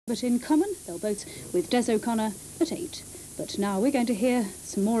But in common, they'll both with Des O'Connor at 8. But now we're going to hear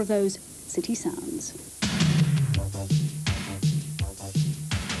some more of those city sounds.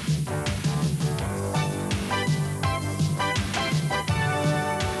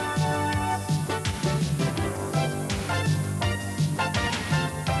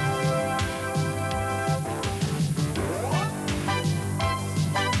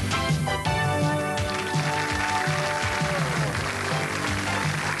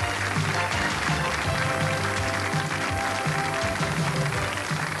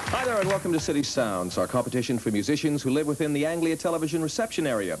 And welcome to City Sounds, our competition for musicians who live within the Anglia television reception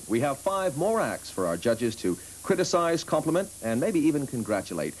area. We have 5 more acts for our judges to criticize, compliment, and maybe even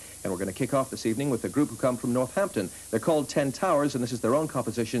congratulate. And we're going to kick off this evening with a group who come from Northampton. They're called 10 Towers, and this is their own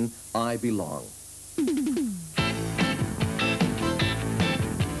composition, I Belong.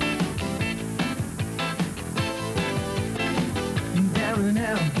 Down and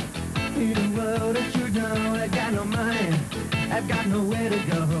out in the world that you know, I got no money, I've got nowhere to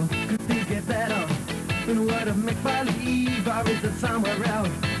go. Could things get better in a world of make-believe, or is it somewhere else?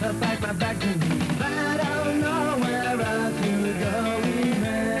 I'll pack my bag to leave. I don't know where I should go in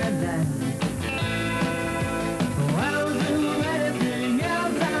my life. Oh, I'll do anything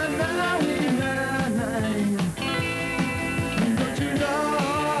else I know in my life. Don't you know?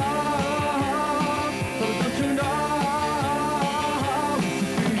 Oh, don't you know?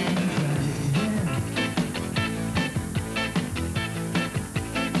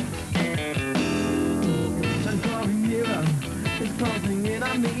 Closing in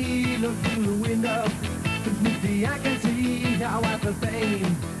on me, look through the window. It's misty, I can see how I feel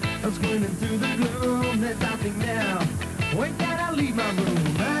pain. I'm screaming through the gloom, there's nothing now. When can I leave my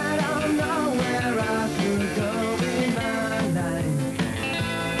room? I don't know where I should go in my life.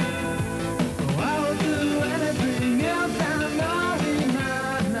 Oh, I'll do anything else I know in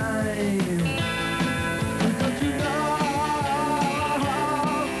my life. Don't you know?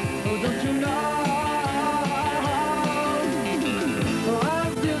 Oh, don't you know?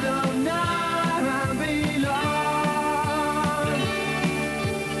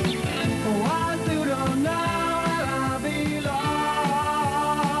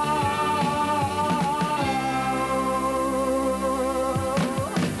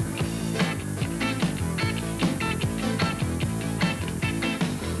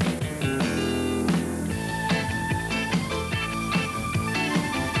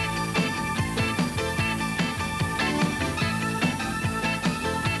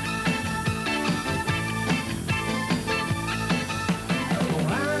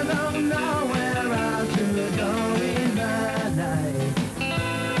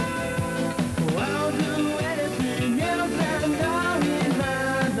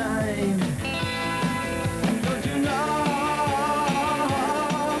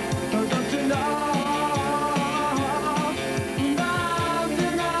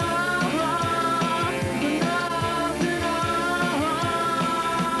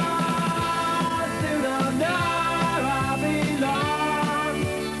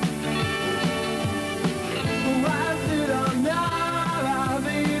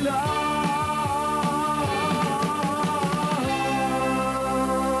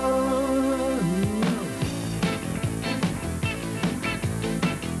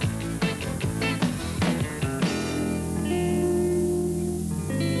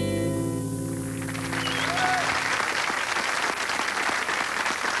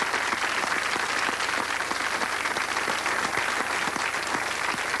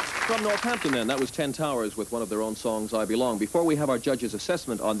 From Northampton, then, that was 10 Towers with one of their own songs, I Belong. Before we have our judges'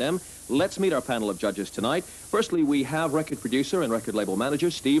 assessment on them, let's meet our panel of judges tonight. Firstly, we have record producer and record label manager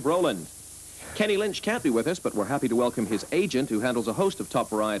Steve Rowland. Kenny Lynch can't be with us, but we're happy to welcome his agent, who handles a host of top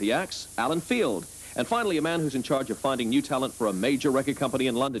variety acts, Alan Field. And finally, a man who's in charge of finding new talent for a major record company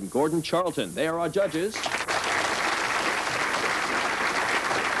in London, Gordon Charlton. They are our judges.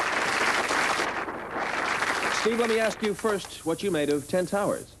 Steve, let me ask you first what you made of 10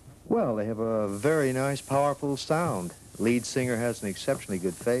 Towers. Well, they have a very nice, powerful sound. Lead singer has an exceptionally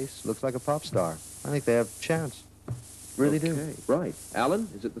good face. Looks like a pop star. I think they have a chance. Really do. Right. Alan,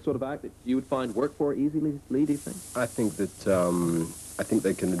 is it the sort of act that you would find work for easily, do you think? I think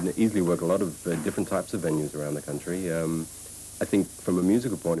they can easily work a lot of different types of venues around the country. I think from a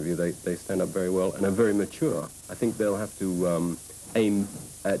musical point of view, they stand up very well and are very mature. I think they'll have to aim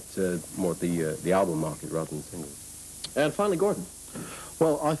at more the album market rather than singles. And finally, Gordon.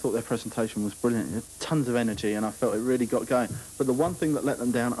 Well, I thought their presentation was brilliant. It had tons of energy, and I felt it really got going. But the one thing that let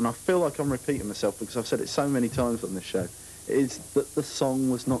them down, and I feel like I'm repeating myself because I've said it so many times on this show, is that the song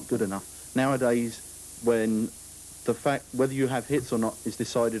was not good enough. Nowadays, when the fact whether you have hits or not is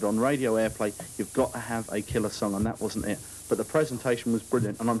decided on radio airplay. You've got to have a killer song, and that wasn't it. But the presentation was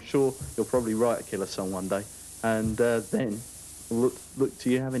brilliant, and I'm sure you'll probably write a killer song one day, and then look to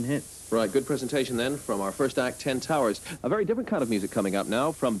you having hits. Right, good presentation then from our first act, 10 Towers. A very different kind of music coming up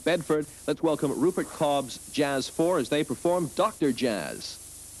now from Bedford. Let's welcome Rupert Cobb's Jazz 4 as they perform Dr. Jazz.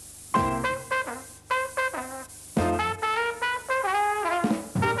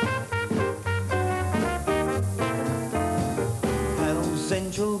 Hello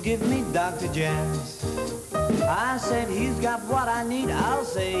Central, give me Dr. Jazz. I said he's got what I need, I'll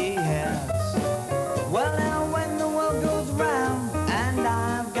say he has. Well now when the world goes round and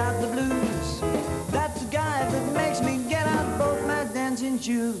I've got the blues, that's a guy that makes me get out both my dancing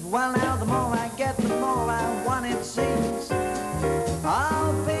shoes. Well now the more I get, the more I want it seems.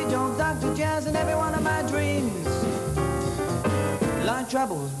 I'll page old Dr. Jazz in every one of my dreams. Like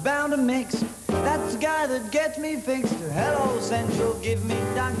trouble's bound to mix, that's the guy that gets me fixed. Hello Central, give me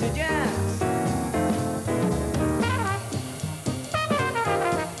Dr. Jazz.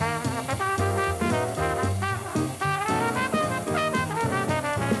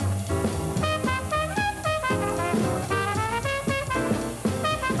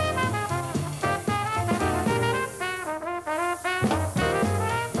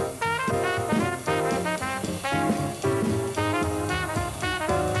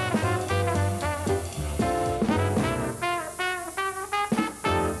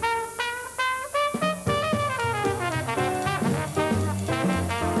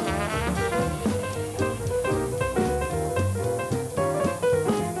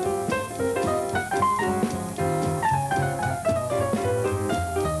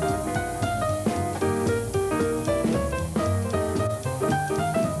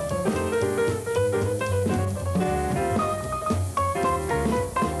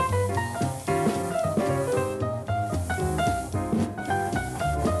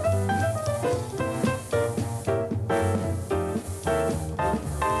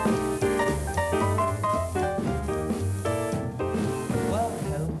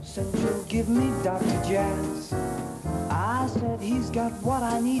 Give me Dr. Jazz. I said he's got what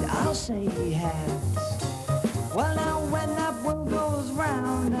I need, I'll say he has. Well now when that world goes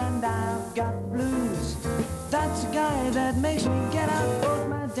round and I've got blues, that's a guy that makes me get out both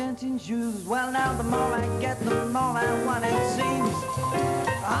my dancing shoes. Well now the more I get, the more I want it seems.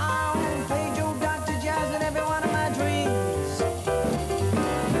 I'll page old Dr. Jazz in every one of my dreams.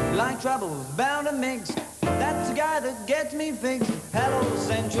 Like trouble's bound to mix, that's the guy that gets me fixed. Hello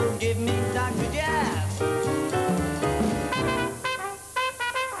Central, give me Dr. Jazz.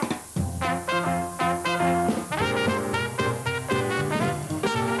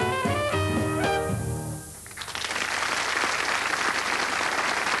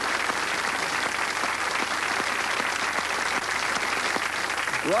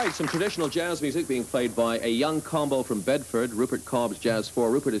 Right, some traditional jazz music being played by a young combo from Bedford, Rupert Cobb's Jazz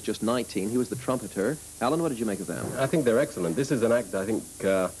 4. Rupert is just 19. He was the trumpeter. Alan, what did you make of them? I think they're excellent. This is an act, I think,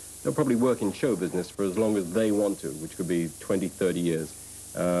 they'll probably work in show business for as long as they want to, which could be 20, 30 years.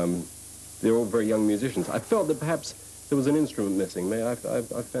 They're all very young musicians. I felt that perhaps there was an instrument missing. I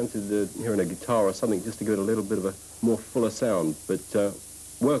fancied hearing a guitar or something just to give it a little bit of a more fuller sound. But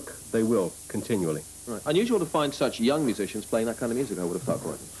work they will continually. Right. Unusual to find such young musicians playing that kind of music, I would have thought,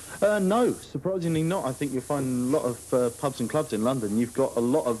 Gordon. No, surprisingly not. I think you'll find a lot of pubs and clubs in London. You've got a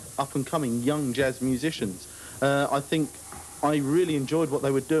lot of up-and-coming young jazz musicians. I think I really enjoyed what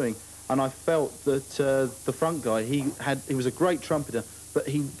they were doing, and I felt that the front guy, he was a great trumpeter, but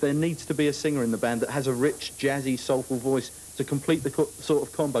there needs to be a singer in the band that has a rich, jazzy, soulful voice to complete the sort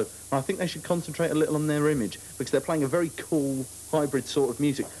of combo. And I think they should concentrate a little on their image, because they're playing a very cool hybrid sort of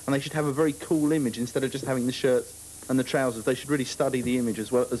music, and they should have a very cool image instead of just having the shirts and the trousers. They should really study the image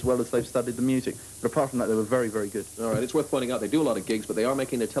as well as they've studied the music. But apart from that, they were very, very good. All right, it's worth pointing out they do a lot of gigs, but they are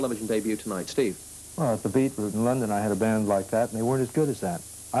making their television debut tonight. Steve? Well, at the Beat in London, I had a band like that, and they weren't as good as that.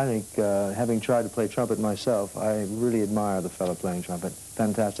 I think, having tried to play trumpet myself, I really admire the fellow playing trumpet.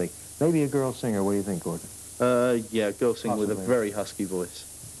 Fantastic. Maybe a girl singer. What do you think, Gordon? Yeah, a girl singer with a very husky voice.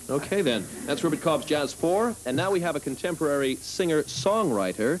 Okay, then. That's Rupert Cobb's Jazz 4. And now we have a contemporary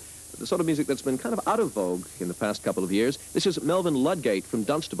singer-songwriter, the sort of music that's been kind of out of vogue in the past couple of years. This is Melvin Ludgate from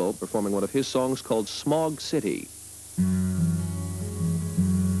Dunstable performing one of his songs called Smog City.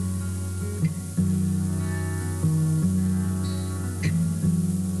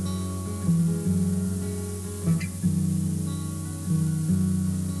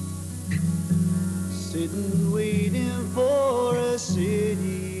 Sitting waiting for a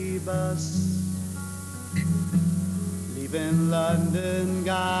city bus, leaving London,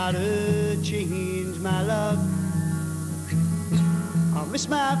 gotta change my luck. miss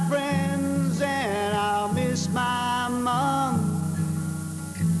my friends and I'll miss my mom.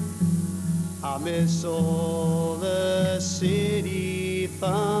 I'll miss all the city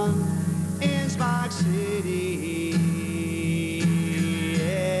fun in Smock City.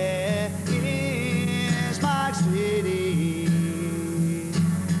 Yeah, in Smock City.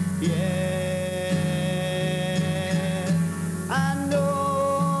 Yeah, I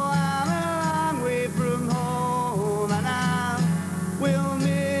know I'm a long way from home, and I will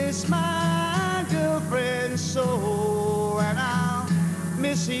miss my girlfriend so, and I'll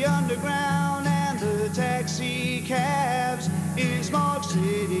miss the underground and the taxi cabs in Smock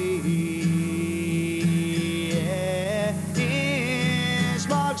City. Yeah, in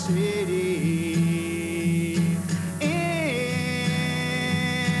Smock City. In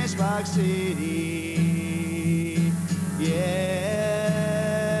Smock City. Yeah.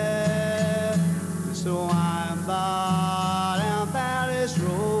 So I'm down Palace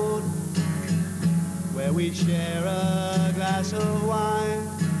Road, where we share a glass of wine.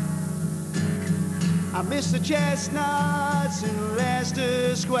 I miss the chestnuts in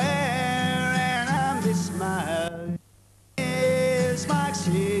Leicester Square, and I miss my Smock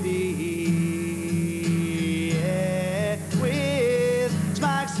City. Yeah, with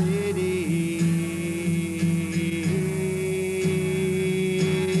Smock City.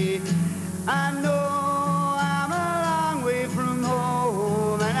 I know I'm a long way from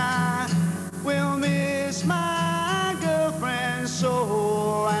home, and I will miss my girlfriend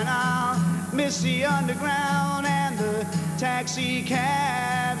so, and I'll miss the underground and the taxi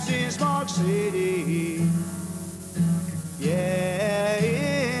cabs in Smock City. Yeah,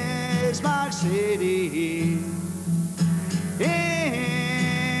 in Smock City.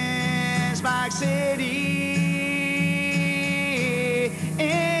 In Smock City.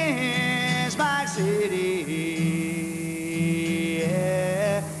 In Smock City.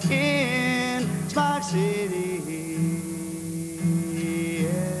 Yeah, in Smock City.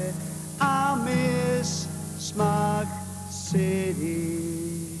 Yeah, I'll miss Smock City.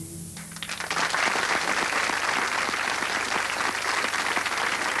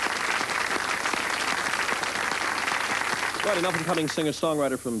 Right, an up-and-coming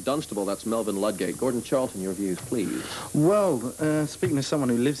singer-songwriter from Dunstable, that's Melvin Ludgate. Gordon Charlton, your views, please. Well, speaking as someone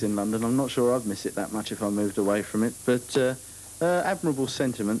who lives in London, I'm not sure I'd miss it that much if I moved away from it, but admirable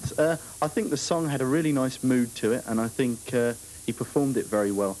sentiments. I think the song had a really nice mood to it, and I think he performed it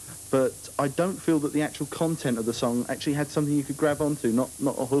very well. But I don't feel that the actual content of the song actually had something you could grab onto, not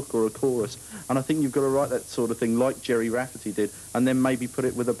a hook or a chorus. And I think you've got to write that sort of thing like Jerry Rafferty did, and then maybe put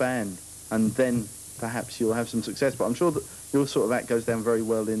it with a band, and then perhaps you'll have some success. But I'm sure that your sort of act goes down very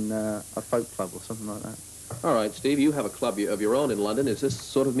well in a folk club or something like that. All right, Steve, you have a club of your own in London. Is this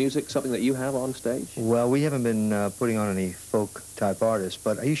sort of music something that you have on stage? Well, we haven't been putting on any folk-type artists,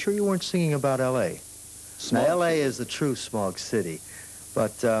 but are you sure you weren't singing about L.A.? Now, L.A. is the true smog city,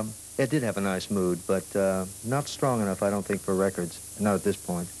 but it did have a nice mood, but not strong enough, I don't think, for records, not at this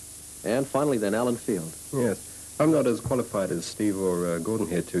point. And finally, then, Alan Field. Yes. I'm not as qualified as Steve or Gordon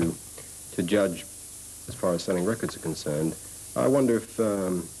here to judge as far as selling records are concerned. I wonder if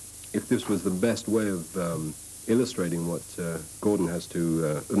this was the best way of illustrating what Gordon has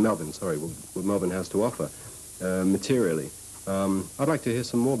to, Melvin, sorry, what Melvin has to offer materially. I'd like to hear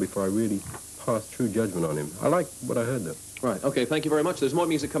some more before I really pass true judgment on him. I like what I heard, though. Right, okay, thank you very much. There's more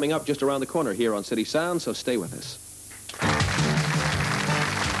music coming up just around the corner here on City Sound, so stay with us.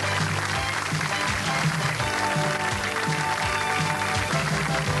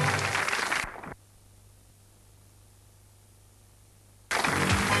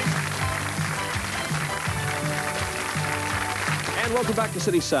 Welcome back to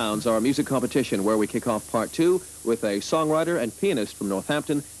City Sounds, our music competition, where we kick off part 2 with a songwriter and pianist from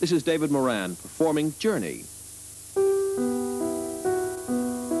Northampton. This is David Moran performing Journey.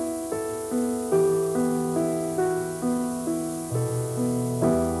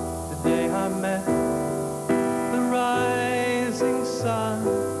 Today I met the rising sun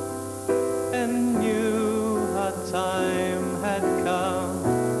and knew our time had come.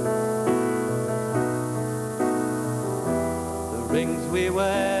 Rings we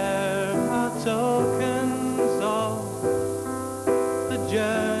wear are tokens of the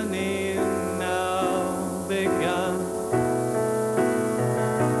journey now begun.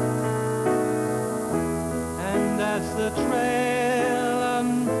 And as the trail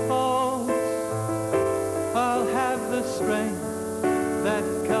unfolds, I'll have the strength that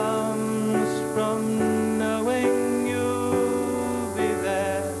comes from knowing you'll be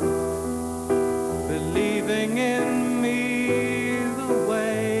there, believing in me.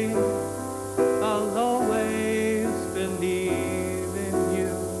 I'll always believe in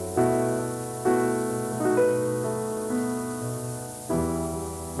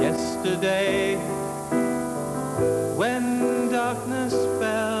day. When darkness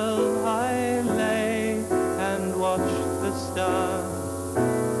fell, I lay and watched the stars.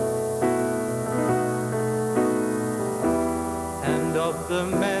 And of the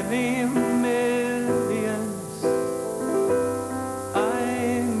many millions,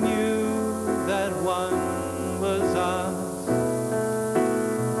 I knew that one was ours.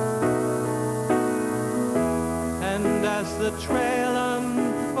 And as the trail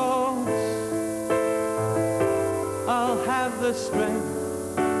unfolds, I'll have the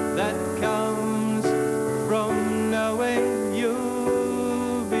strength that comes from knowing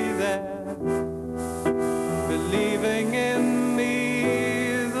you'll be there, believing in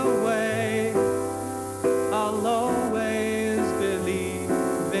me the way I'll always believe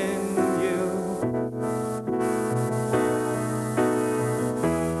in you.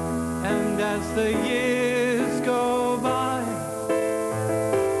 And as the years go by,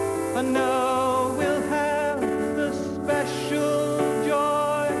 I know we'll have the special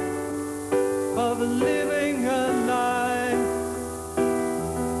joy of living a life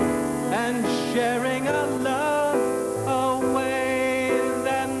and sharing a love a way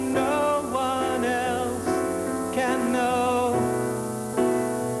that no one else can know.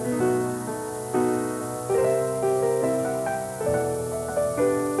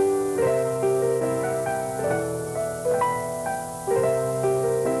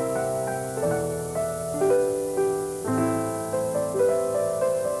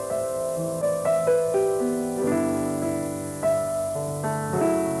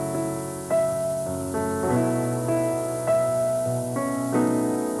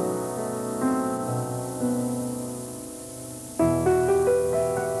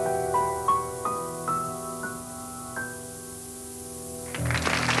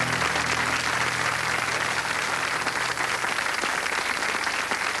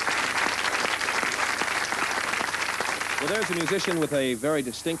 Well, there's a musician with a very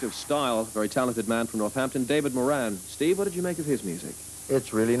distinctive style, very talented man from Northampton, David Moran. Steve, what did you make of his music?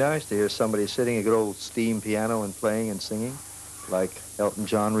 It's really nice to hear somebody sitting at a good old steam piano and playing and singing, like Elton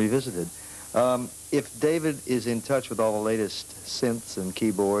John revisited. If David is in touch with all the latest synths and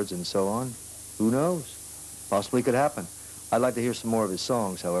keyboards and so on, who knows? Possibly could happen. I'd like to hear some more of his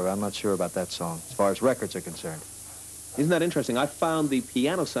songs, however. I'm not sure about that song, as far as records are concerned. Isn't that interesting? I found the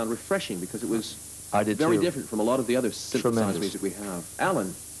piano sound refreshing because it was very different from a lot of the other synthesized music we have.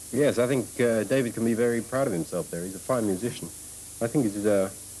 Alan? Yes, I think David can be very proud of himself there. He's a fine musician. I think as a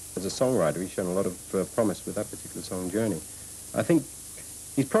songwriter, he's shown a lot of promise with that particular song, Journey. I think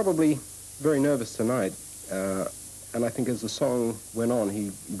he's probably very nervous tonight, and I think as the song went on,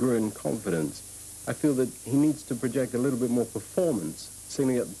 he grew in confidence. I feel that he needs to project a little bit more performance.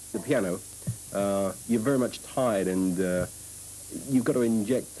 Singing at the piano, you're very much tied, and you've got to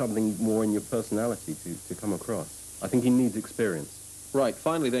inject something more in your personality to come across. I think he needs experience. Right.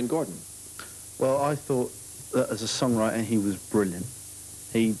 Finally, then, Gordon. Well, I thought that as a songwriter, he was brilliant.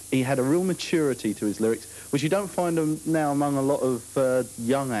 He had a real maturity to his lyrics, which you don't find now among a lot of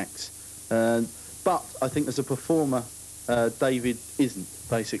young acts. But I think as a performer, David isn't,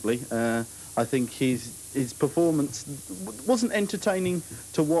 basically. I think his performance wasn't entertaining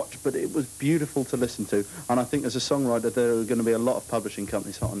to watch, but it was beautiful to listen to. And I think as a songwriter, there are going to be a lot of publishing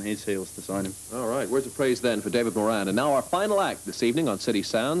companies hot on his heels to sign him. All right, words of praise then for David Moran. And now our final act this evening on City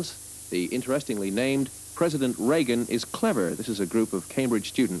Sounds, the interestingly named President Reagan is Clever. This is a group of Cambridge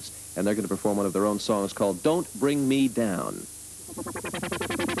students, and they're going to perform one of their own songs called Don't Bring Me Down.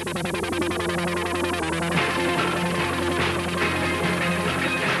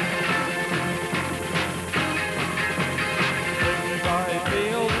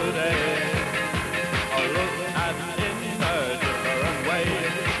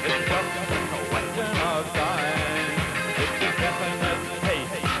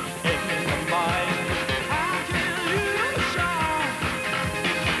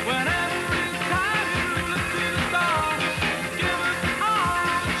 Give us all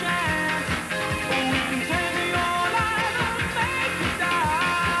a chance. We can take the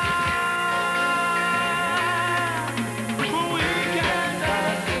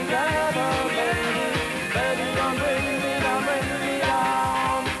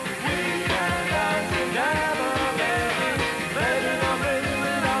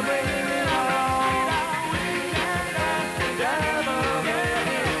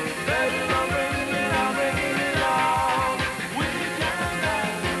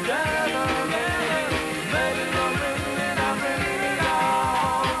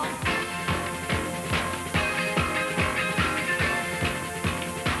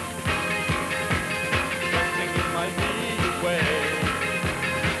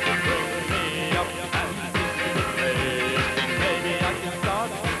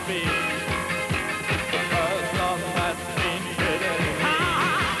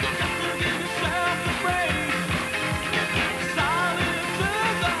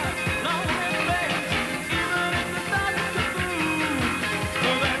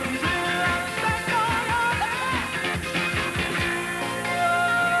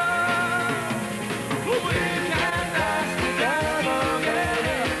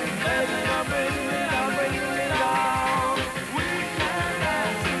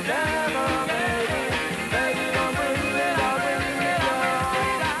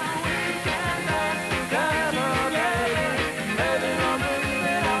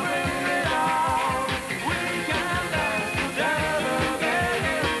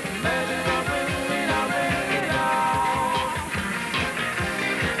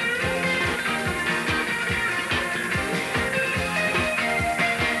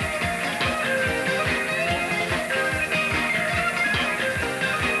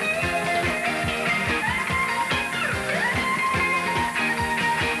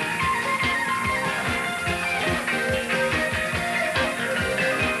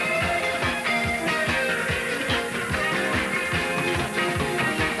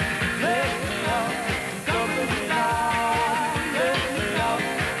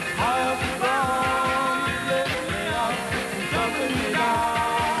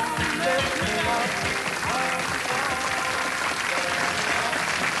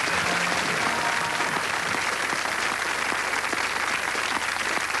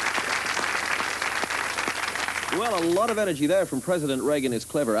Well, a lot of energy there from President Reagan is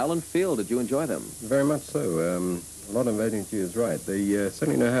Clever. Alan Field, did you enjoy them? Very much so. A lot of energy is right. They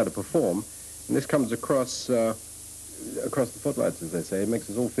certainly know how to perform, and this comes across across the footlights, as they say. It makes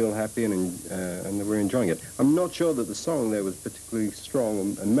us all feel happy and that we're enjoying it. I'm not sure that the song there was particularly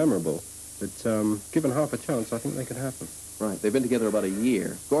strong and memorable, but given half a chance, I think they could happen. Right. They've been together about a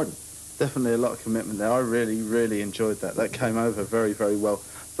year. Gordon? Definitely a lot of commitment there. I really, really enjoyed that. That came over very, very well.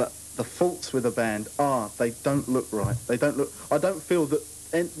 But the faults with the band are they don't look right. They don't look... I don't feel that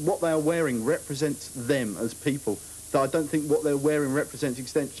what they are wearing represents them as people. I don't think what they're wearing represents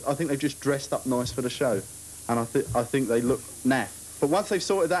extension. I think they've just dressed up nice for the show. And I think they look naff. But once they've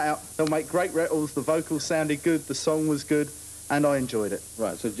sorted that out, they'll make great records. The vocals sounded good. The song was good. And I enjoyed it.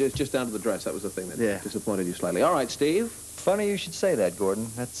 Right, so just down to the dress. That was the thing that disappointed you slightly. All right, Steve? Funny you should say that, Gordon.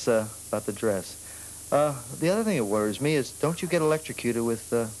 That's about the dress. The other thing that worries me is, don't you get electrocuted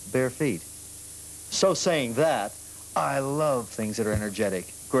with bare feet? So saying that, I love things that are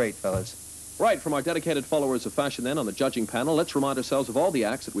energetic. Great, fellas. Right, from our dedicated followers of fashion then on the judging panel, let's remind ourselves of all the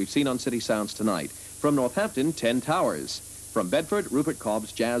acts that we've seen on City Sounds tonight. From Northampton, 10 Towers. From Bedford, Rupert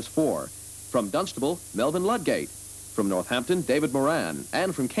Cobb's Jazz 4. From Dunstable, Melvin Ludgate. From Northampton, David Moran.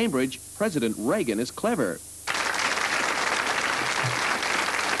 And from Cambridge, President Reagan is Clever.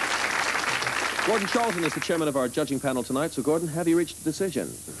 Gordon Charlton is the chairman of our judging panel tonight. So, Gordon, have you reached a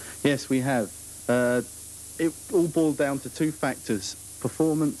decision? Yes, we have. It all boiled down to two factors,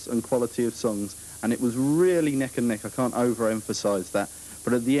 performance and quality of songs, and it was really neck and neck. I can't overemphasise that.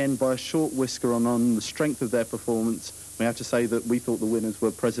 But at the end, by a short whisker on the strength of their performance, we have to say that we thought the winners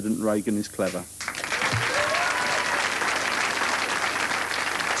were President Reagan is Clever.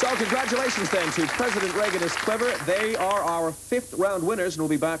 So congratulations then to President Reagan is Clever. They are our 5th round winners, and we'll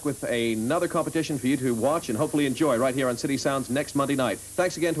be back with another competition for you to watch and hopefully enjoy right here on City Sounds next Monday night.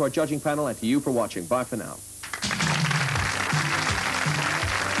 Thanks again to our judging panel and to you for watching. Bye for now.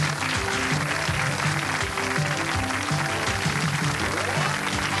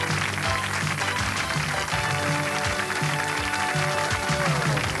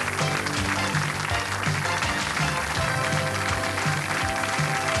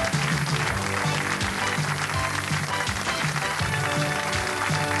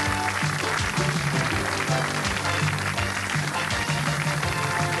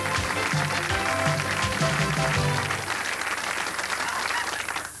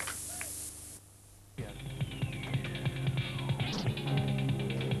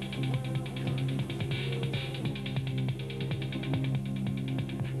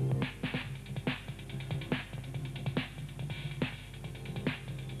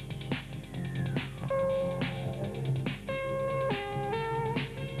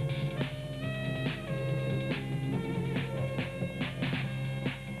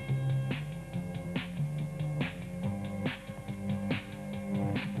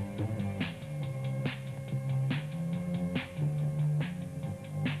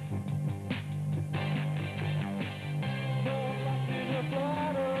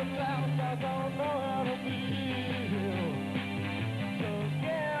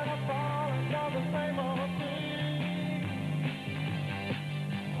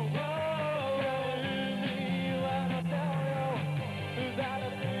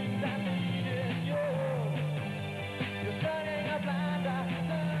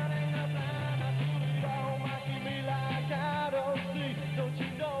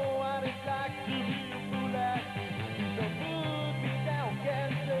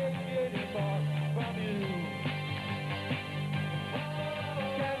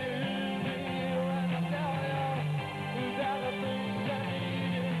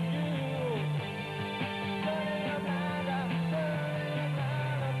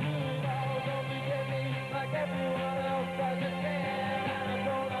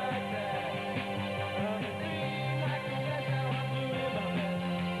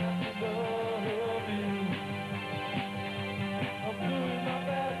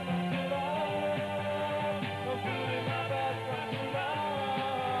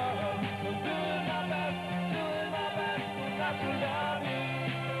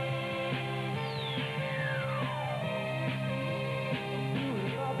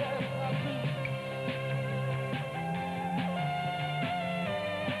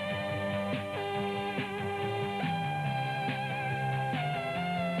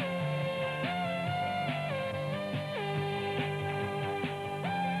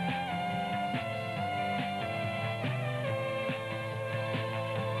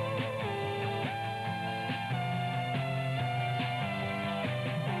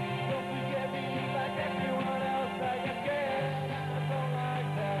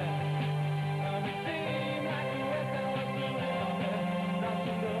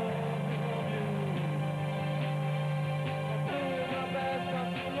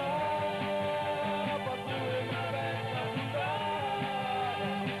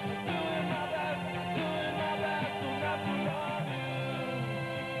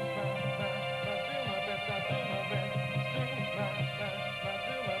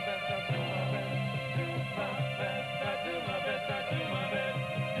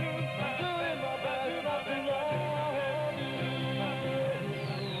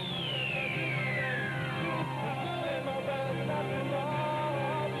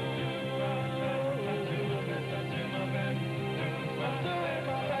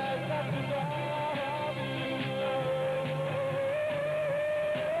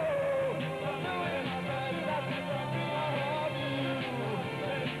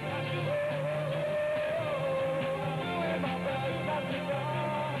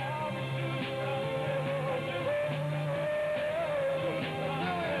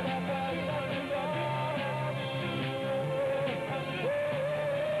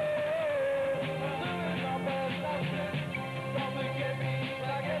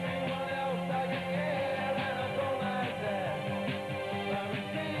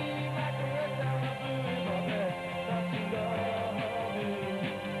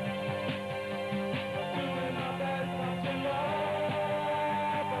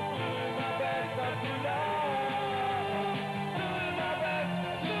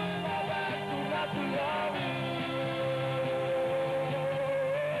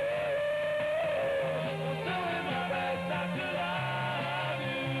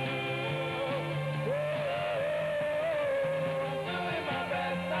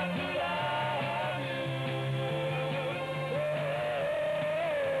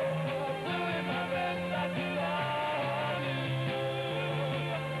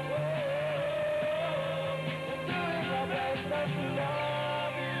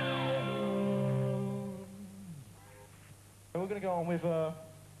 go on with a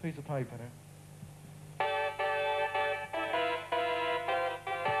piece of paper now.